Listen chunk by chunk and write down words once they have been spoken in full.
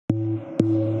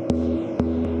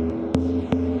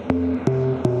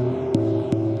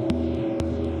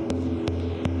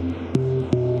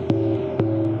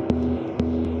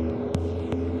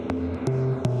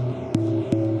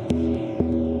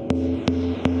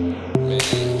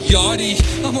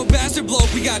I'm a bastard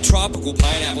bloke, we got tropical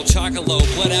pineapple, chocolate,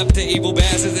 blood up to evil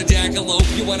bastards, a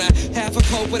jackalope. You want a half a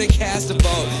coat with a cast of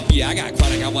boat? Yeah, I got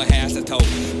chronic, I want half the tote.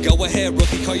 Go ahead,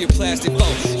 rookie, call your plastic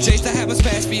boat. Chase the have a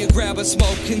smash for you, grab a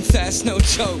smoke. Confess, no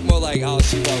joke, more like all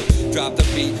she wrote. Drop the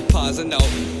beat, pause a note.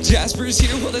 Jasper's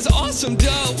here, well that's awesome,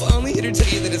 dope. Only here to tell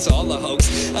you that it's all a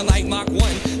hoax. Unlike Mach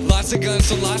 1, lots of guns,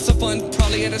 so lots of fun.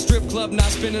 Probably at a strip club,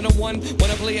 not spending a one.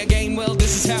 Wanna play a game? Well,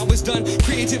 this is how it's done.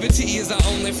 Creativity is our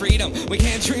only freedom. We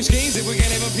can't dream schemes if we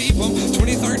can't even people.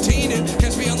 2013 and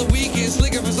catch me on the weekends,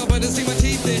 looking for somebody to see my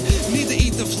teeth in. Need to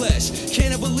eat the flesh.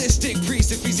 Cannibalistic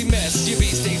priest, if easy mess. Your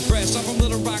beat stay fresh. I'm from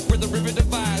Little Rock where the river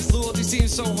divides. Loyalty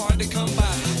seems so hard to come by.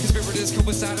 Conspirators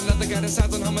coincide, another guy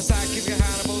decides on homicide. Keeps you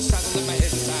high on both sides, I lift my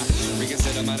head aside.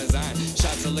 Reconsider my design.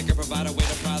 Shots of liquor provide a way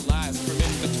to pride lies. From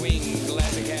in between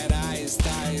glassy cat eyes,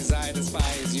 thighs, I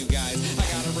despise you guys. I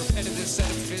got a repetitive set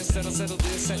of fists that'll settle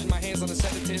this. Setting my hands on the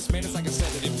sedatives, man, it's like a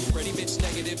sedative. Ready, bitch,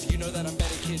 negative. You know that I'm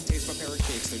better, kid. Taste my parrot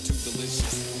cakes, they're too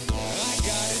delicious. I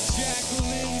got a jackal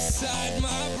inside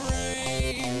my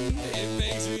brain. It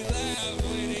makes me laugh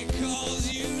when it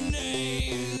calls you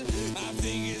names. I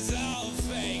think it's all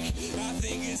fake. I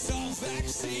think it's all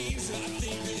vaccines. I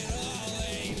think it all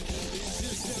ain't. It's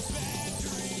just a bad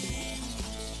dream.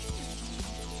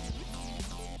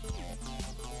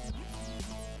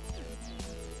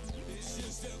 It's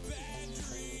just a bad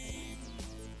dream.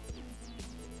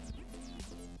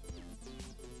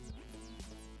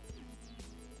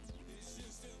 It's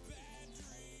just a bad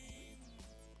dream.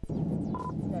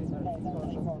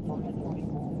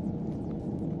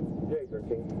 Jaeger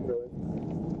King, go ahead.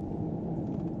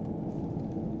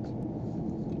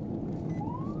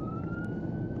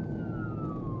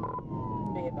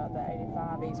 Be about the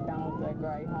 85 eastbound with the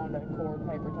gray Honda Accord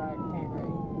paper tag, can't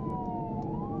read.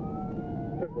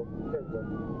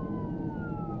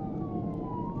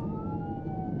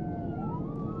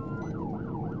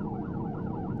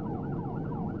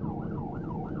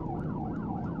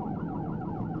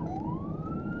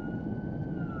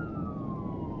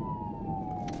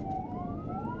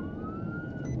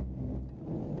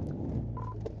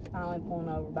 Finally pulling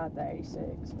over about the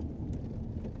 86.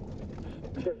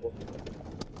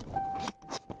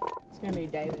 It's going to be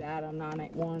David Adam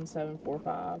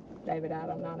 981-745. David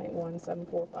Adam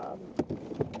 981-745.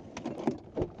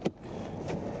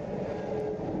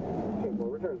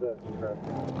 Return that.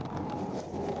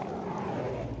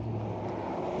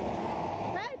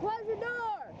 Hey, close the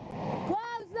door!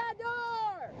 Close the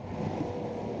door!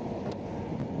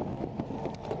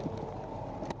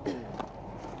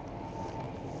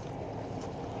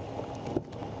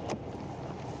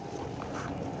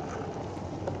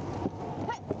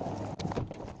 Hey!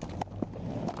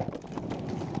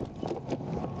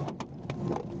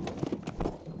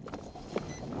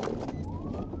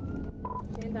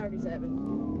 1037.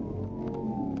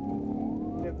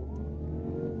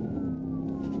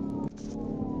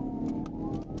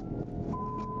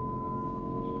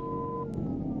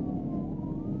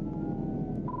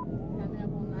 Coming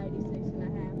up on 86 and a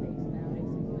half eastbound,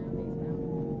 86 and a half eastbound.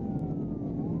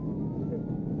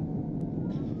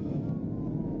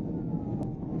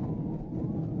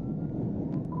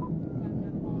 Coming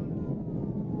up on.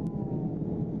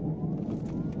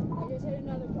 They just hit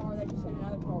another car,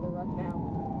 they're rushing out.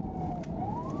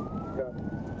 Got it.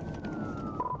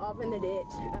 Off in the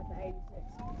ditch at the 86.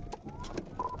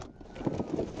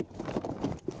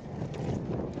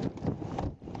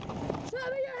 Show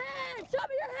me your hands! Show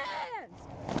me your hands!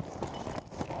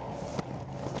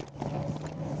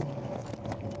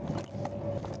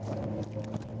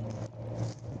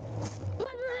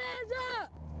 Put your hands up!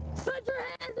 Put your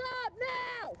hands up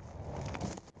now!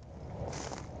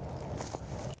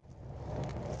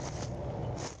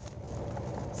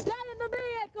 Stay in the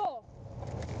vehicle!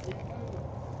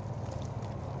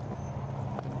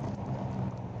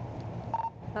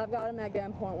 I've got him at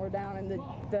gunpoint. We're down in the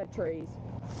trees.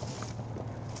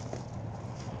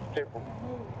 Careful.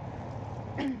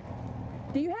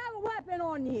 Do you have a weapon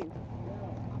on you?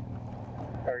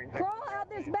 Crawl out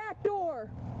this back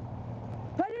door.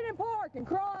 Put it in park and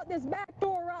crawl out this back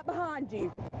door right behind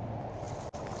you.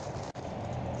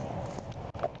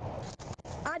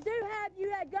 I do have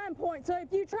you at gunpoint, so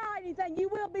if you try anything, you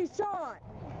will be shot.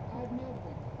 I have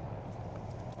nothing.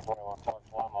 Well,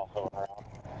 I'm also around.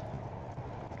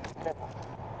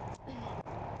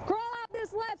 Crawl out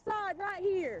this left side right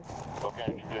here.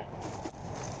 Okay, you do.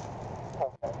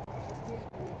 Okay.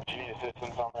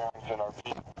 assistance on there and send our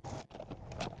people.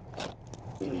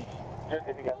 Just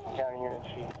if you got some county units,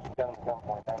 she's done at some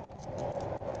point down.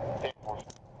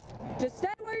 Just stay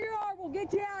where you are. We'll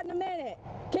get you out in a minute.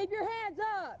 Keep your hands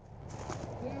up.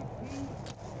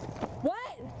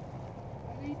 What?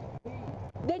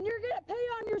 Then you're gonna pee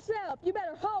on yourself. You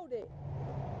better hold it.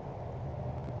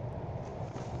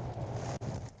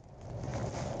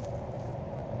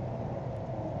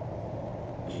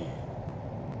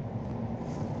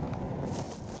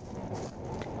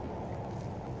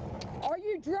 Are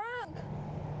you drunk?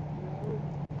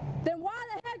 Then why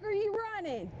the heck are you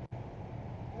running?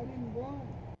 I didn't run.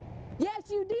 Yes,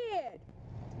 you did.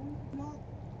 No.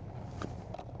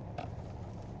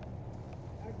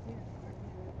 I can't.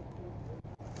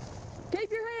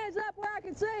 Keep your hands up where I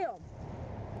can see them.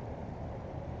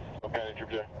 Okay,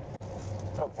 Trooper J.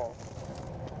 Okay.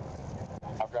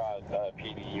 I've got a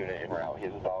PD unit en route. He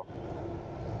has a dog.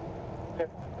 Okay.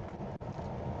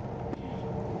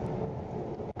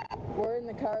 We're in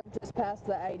the curve just past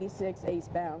the 86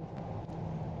 eastbound.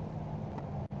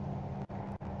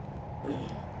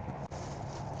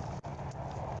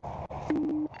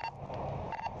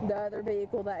 The other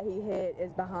vehicle that he hit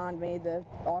is behind me. The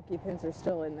occupants are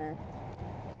still in there.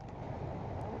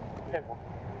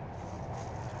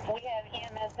 We have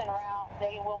EMS en route.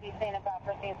 They will be seeing about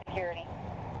pristine security.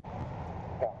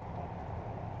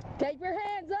 Keep your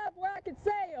hands up where I can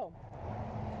see them.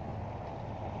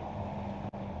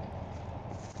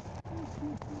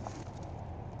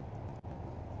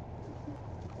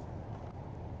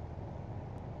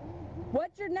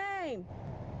 What's your name?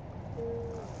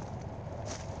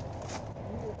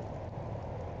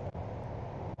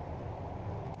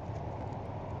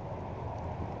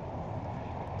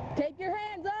 Keep your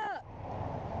hands up.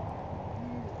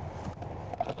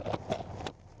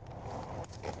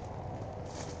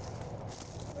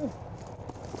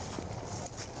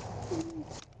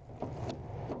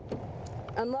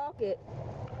 Unlock it.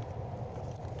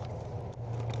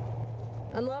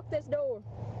 Unlock this door.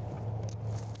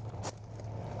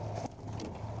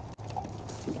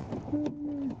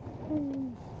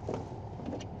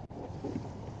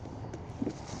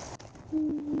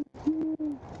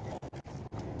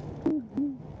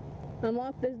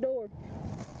 Unlock this door.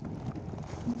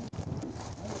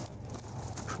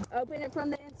 Open it from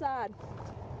the inside.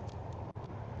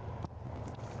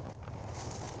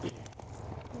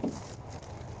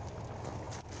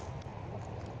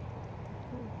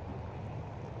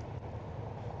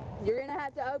 You're gonna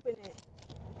have to open it.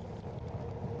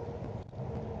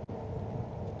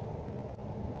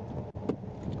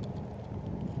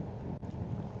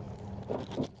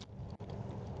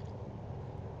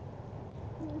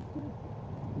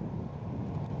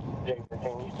 Jay,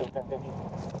 can you still 1050?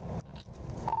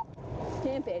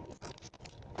 1050.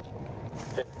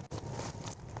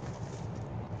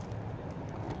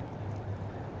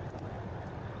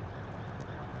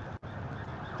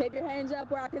 Keep your hands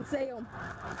up where I can see them.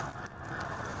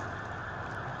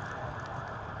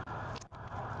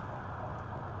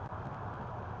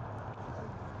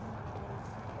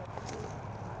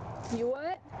 You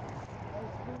what?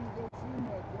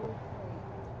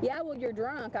 Yeah, well, you're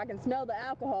drunk. I can smell the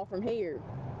alcohol from here.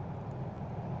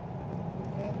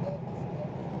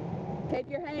 Keep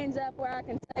your hands up where I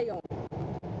can see them.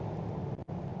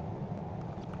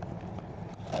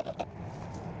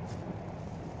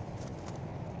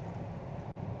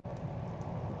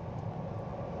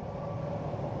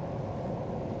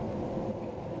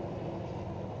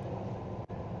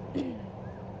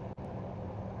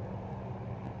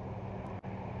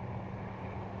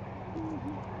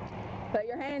 Put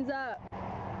your hands up.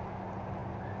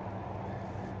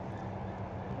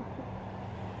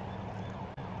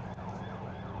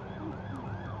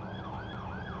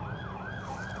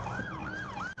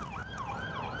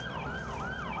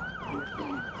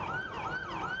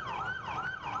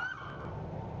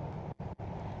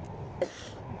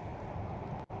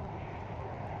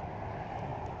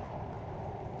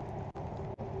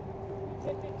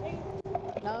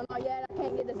 No, not yet. I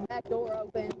can't get this back door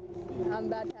open. I'm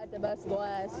about to have to bust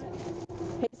glass.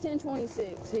 He's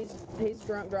 1026. He's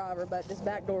drunk driver, but this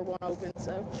back door won't open,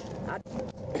 so I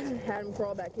had him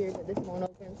crawl back here, but this won't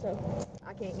open, so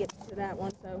I can't get to that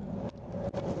one. So,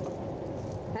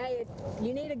 hey,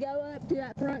 you need to go up to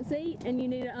that front seat and you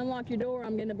need to unlock your door.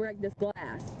 I'm gonna break this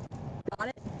glass. Got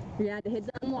it? You're gonna have to hit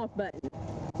the unlock button.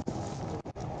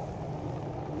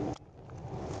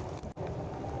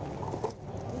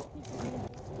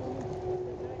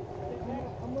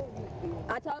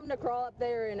 I told him to crawl up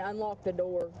there and unlock the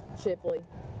door, Shipley.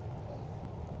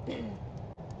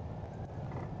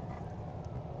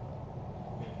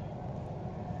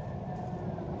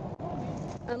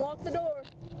 Unlock the door,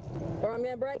 or I'm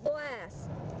gonna break glass.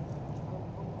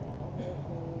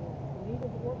 You need to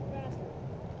work faster.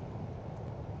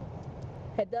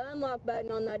 Hit the unlock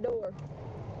button on that door.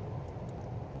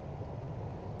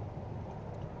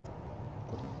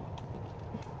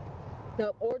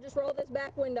 Nope, or just roll this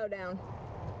back window down.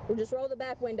 Or just roll the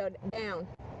back window down.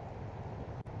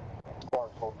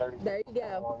 There you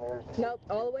go. Nope,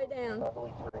 all the way down.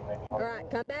 Alright,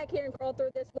 come back here and crawl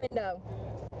through this window.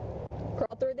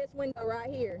 Crawl through this window right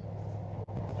here.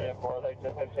 Yeah, boy, they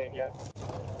just haven't seen yet.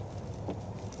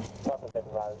 Nothing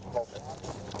supervised.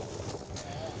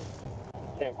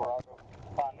 Yeah, boy, I'll go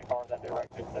find the car that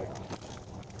directed to.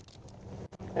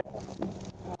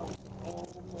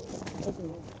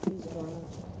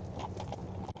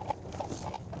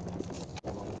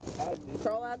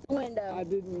 Crawl out the window. I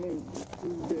didn't mean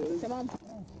to. Come on.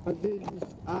 I didn't.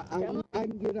 I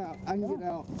can get out. I can get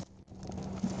out.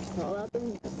 Crawl out the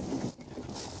window.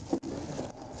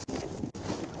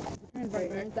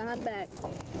 Turn behind back.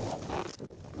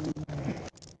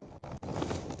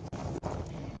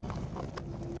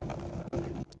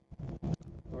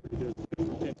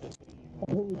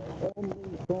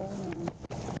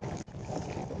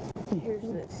 Here's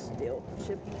this steel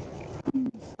chip.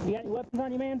 You got any weapons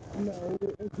on you, man? No,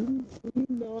 you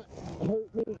not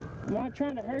hurt me. I'm not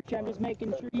trying to hurt you. I'm just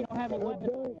making sure you don't have any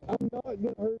weapons. I'm not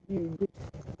gonna hurt you.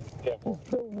 Just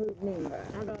don't hurt me.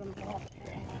 I got him.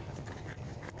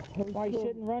 Why you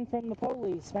shouldn't run from the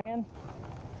police, man?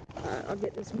 I'll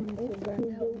get this one.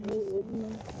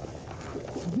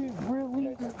 Dude,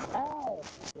 really? Ow!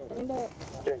 Stand up.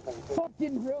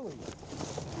 Fucking really?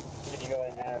 Can you go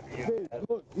ahead and have you? Dude,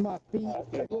 look, my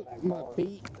feet. Look, my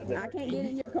feet. I can't get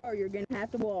in your car. You're gonna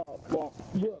have to walk. Look.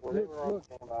 Yeah,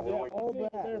 All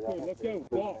that. Let's go.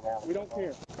 Walk. We don't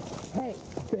care. Hey,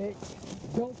 bitch.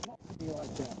 Don't talk to me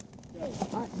like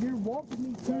that. You're walking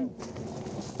me through.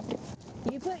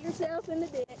 You put yourself in the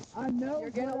ditch. I know You're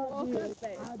gonna what walk I did. up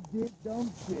there. I did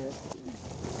dumb shit.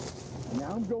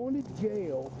 Now I'm going to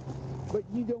jail, but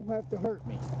you don't have to hurt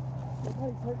me.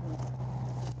 Nobody's hurting me.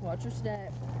 Watch your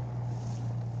step.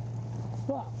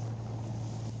 Fuck.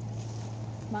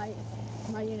 My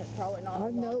unit's probably not. I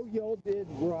know y'all did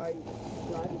right.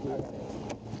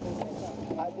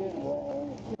 I did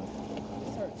wrong.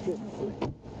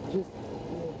 Just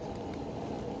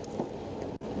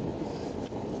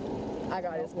I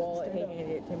got his wallet. He handed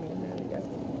it to me a minute ago.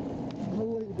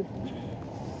 believe it.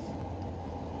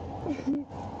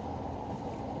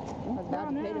 I was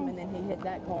about to hit him, and then he hit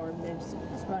that car, and then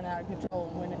spun out of control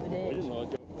and went in the We ditch.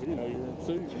 didn't know you were in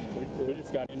pursuit. We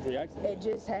just got into the accident. It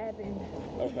just happened.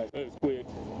 Okay, so it was quick.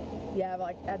 Yeah,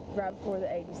 like right before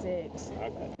the 86. I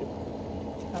got you.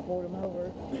 I pulled him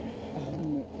over.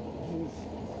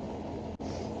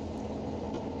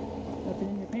 Nothing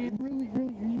in your pants? Really,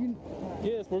 you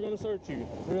Yes, we're gonna search you.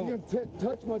 you're gonna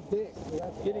touch my dick.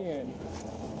 Get in.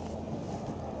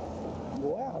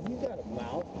 Wow, you got a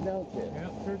mouth, don't you? Yeah,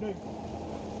 sure do.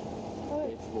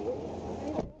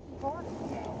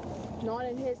 Not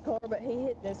in his car, but he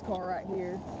hit this car right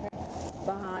here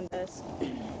behind us.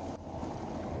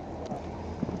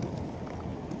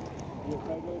 You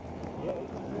okay, good? Yeah,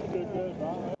 good.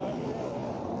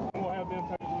 I'm gonna have them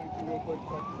take a look real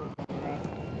quick.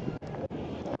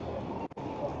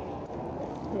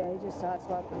 Yeah, he just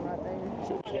sideswiped him right there.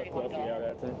 Should check up out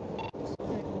after.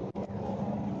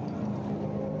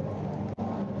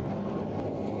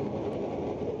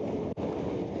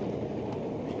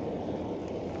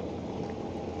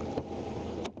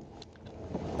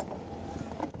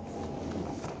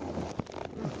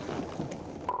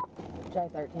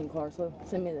 J13 Clarksville.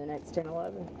 Send me the next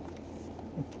 1011.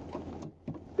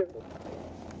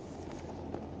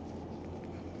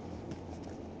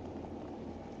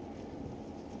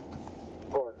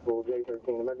 Clarksville,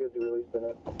 J13. Am I good to release the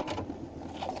net?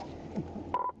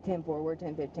 10-4, we're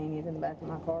 1015. He's in the back of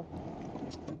my car.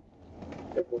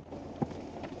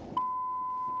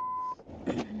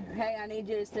 Hey, I need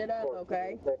you to sit up,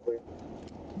 okay?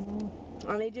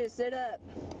 I need you to sit up.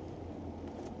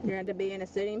 You're going to be in a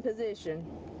sitting position.